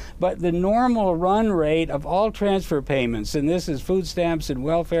at. But the normal run rate of all transfer payments, and this is food stamps and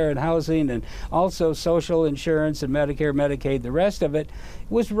welfare and housing and also social insurance and Medicare, Medicaid, the rest of it,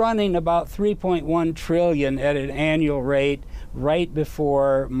 was running about $3.1 trillion at an annual rate right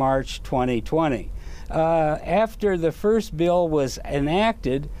before March 2020. After the first bill was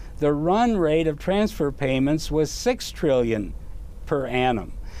enacted, the run rate of transfer payments was $6 trillion per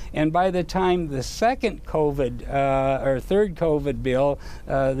annum. And by the time the second COVID or third COVID bill,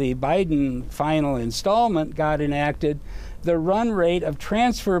 the Biden final installment, got enacted, the run rate of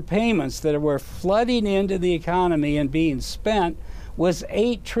transfer payments that were flooding into the economy and being spent was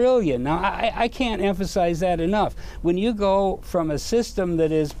 $8 trillion. Now, I can't emphasize that enough. When you go from a system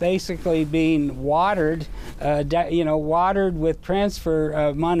that is basically being watered, watered with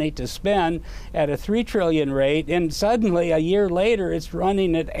transfer money to spend at a $3 trillion rate, and suddenly a year later it's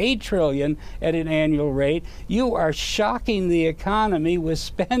running at $8 trillion at an annual rate, you are shocking the economy with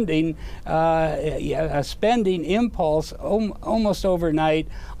spending, a spending impulse almost overnight,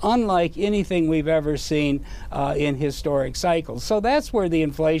 unlike anything we've ever seen in historic cycles. So that's where the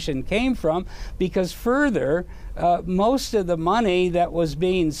inflation came from, because further, most of the money that was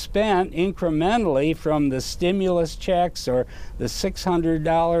being spent incrementally from the stimulus checks or the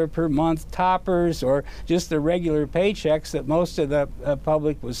 $600 per month toppers or just the regular paychecks that most of the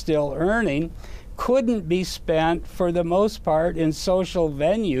public was still earning couldn't be spent, for the most part, in social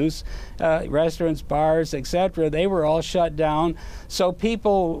venues, restaurants, bars, etc. They were all shut down. So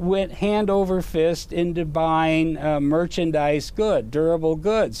people went hand over fist into buying merchandise durable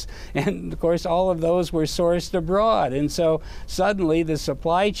goods. And of course, all of those were sourced abroad. And so suddenly the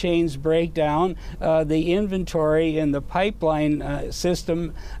supply chains break down, the inventory in the pipeline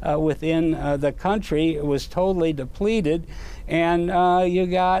system within the country was totally depleted. And you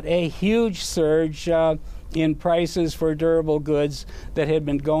got a huge surge in prices for durable goods that had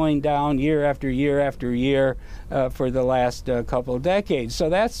been going down year after year after year for the last couple of decades. So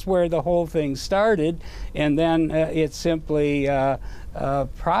that's where the whole thing started, and then it simply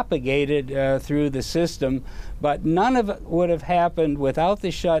propagated through the system. But none of it would have happened without the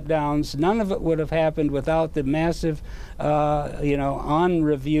shutdowns. None of it would have happened without the massive,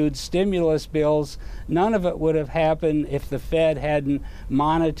 unreviewed stimulus bills. None of it would have happened if the Fed hadn't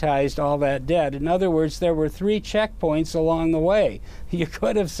monetized all that debt. In other words, there were 3 checkpoints along the way. You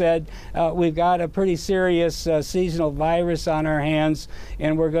could have said, we've got a pretty serious seasonal virus on our hands,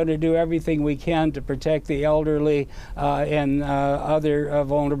 and we're going to do everything we can to protect the elderly and other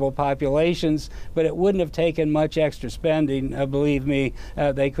vulnerable populations, but it wouldn't have taken much extra spending. Believe me,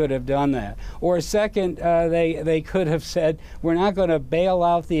 they could have done that. Or second, they could have said, we're not going to bail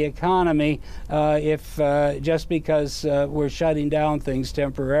out the economy if just because we're shutting down things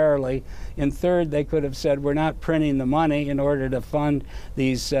temporarily. And third, they could have said, we're not printing the money in order to fund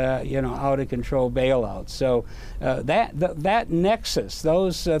these out-of-control bailouts. So that nexus,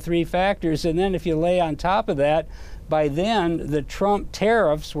 those 3 factors, and then if you lay on top of that, by then, the Trump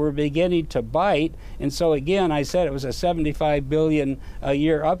tariffs were beginning to bite, and so again, I said it was a $75 billion a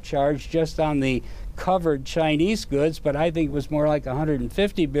year upcharge just on the covered Chinese goods, but I think it was more like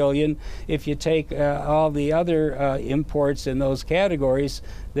 $150 billion if you take all the other imports in those categories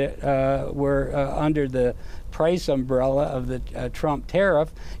that were under the price umbrella of the Trump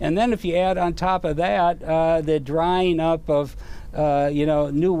tariff. And then if you add on top of that the drying up of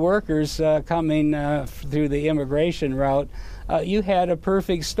new workers coming through the immigration route, you had a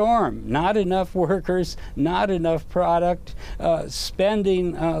perfect storm. Not enough workers, not enough product,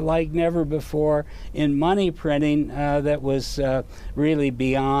 spending like never before, in money printing that was really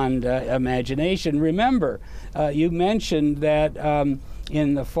beyond imagination. Remember, you mentioned that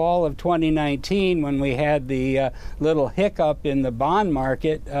in the fall of 2019, when we had the little hiccup in the bond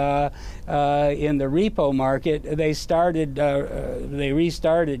market, in the repo market, they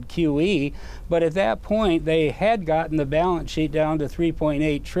restarted QE, but at that point they had gotten the balance sheet down to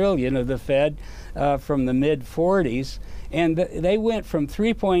 $3.8 trillion of the Fed from the mid-40s, and they went from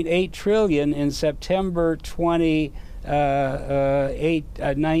 $3.8 trillion in September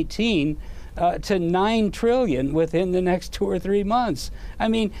 2019 to $9 trillion within the next 2 or 3 months. I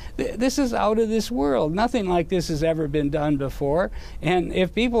mean, this is out of this world. Nothing like this has ever been done before. And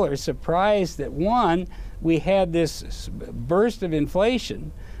if people are surprised that, one, we had this burst of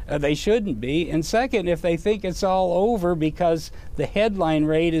inflation, they shouldn't be. And second, if they think it's all over because the headline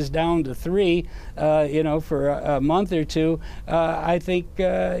rate is down to 3, for a month or two, I think,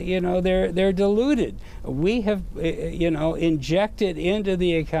 they're deluded. We have, injected into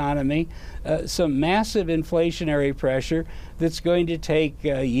the economy some massive inflationary pressure that's going to take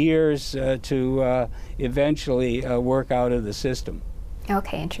years to eventually work out of the system.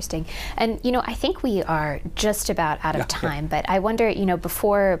 Okay, interesting. And, I think we are just about out of time, but I wonder,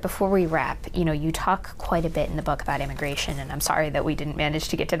 before we wrap, you talk quite a bit in the book about immigration, and I'm sorry that we didn't manage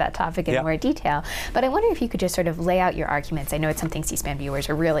to get to that topic in more detail, but I wonder if you could just sort of lay out your arguments. I know it's something C-SPAN viewers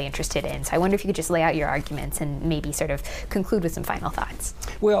are really interested in, so I wonder if you could just lay out your arguments and maybe sort of conclude with some final thoughts.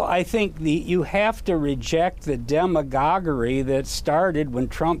 Well, I think you have to reject the demagoguery that started when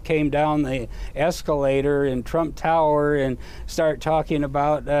Trump came down the escalator in Trump Tower and start talking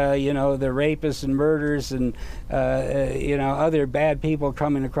about the rapists and murderers and other bad people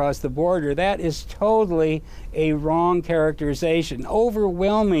coming across the border. That is totally a wrong characterization.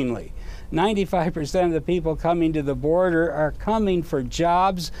 Overwhelmingly, 95% of the people coming to the border are coming for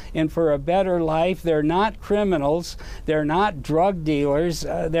jobs and for a better life. They're not criminals. They're not drug dealers.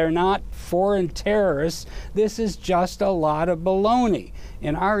 They're not foreign terrorists. This is just a lot of baloney.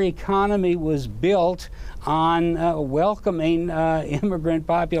 And our economy was built on welcoming immigrant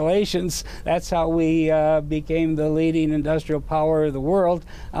populations. That's how we became the leading industrial power of the world,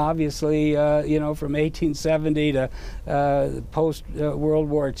 obviously, from 1870 to post-World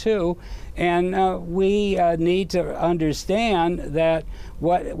War II. And we need to understand that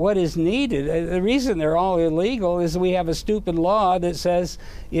what is needed, the reason they're all illegal is we have a stupid law that says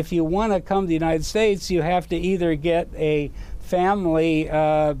if you want to come to the United States, you have to either get a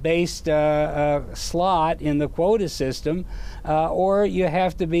family-based slot in the quota system, or you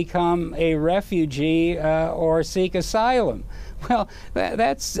have to become a refugee or seek asylum. Well,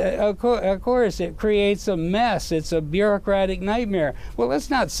 that's of course, it creates a mess. It's a bureaucratic nightmare. Well,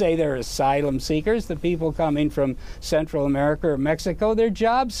 let's not say they're asylum seekers, the people coming from Central America or Mexico. They're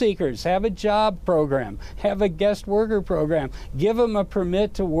job seekers. Have a job program. Have a guest worker program. Give them a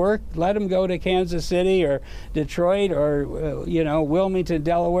permit to work. Let them go to Kansas City or Detroit or, Wilmington,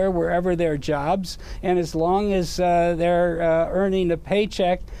 Delaware, wherever there are jobs. And as long as they're earning a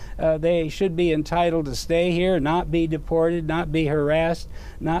paycheck, they should be entitled to stay here, not be deported, not be harassed,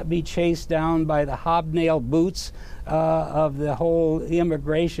 not be chased down by the hobnail boots of the whole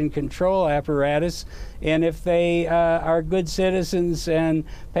immigration control apparatus. And if they are good citizens and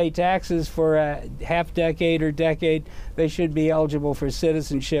pay taxes for a half decade or decade, they should be eligible for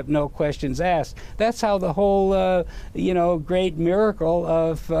citizenship, no questions asked. That's how the whole, great miracle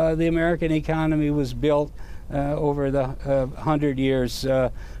of the American economy was built over the 100 years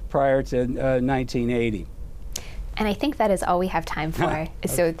prior to 1980. And I think that is all we have time for.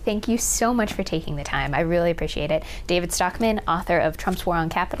 So thank you so much for taking the time. I really appreciate it. David Stockman, author of Trump's War on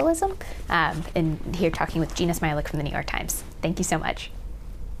Capitalism, and here talking with Gina Smilik from the New York Times. Thank you so much.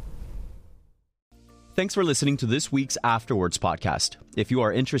 Thanks for listening to this week's Afterwards podcast. If you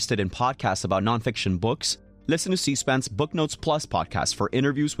are interested in podcasts about nonfiction books, listen to C-SPAN's Book Notes Plus podcast for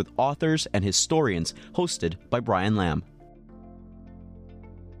interviews with authors and historians hosted by Brian Lamb.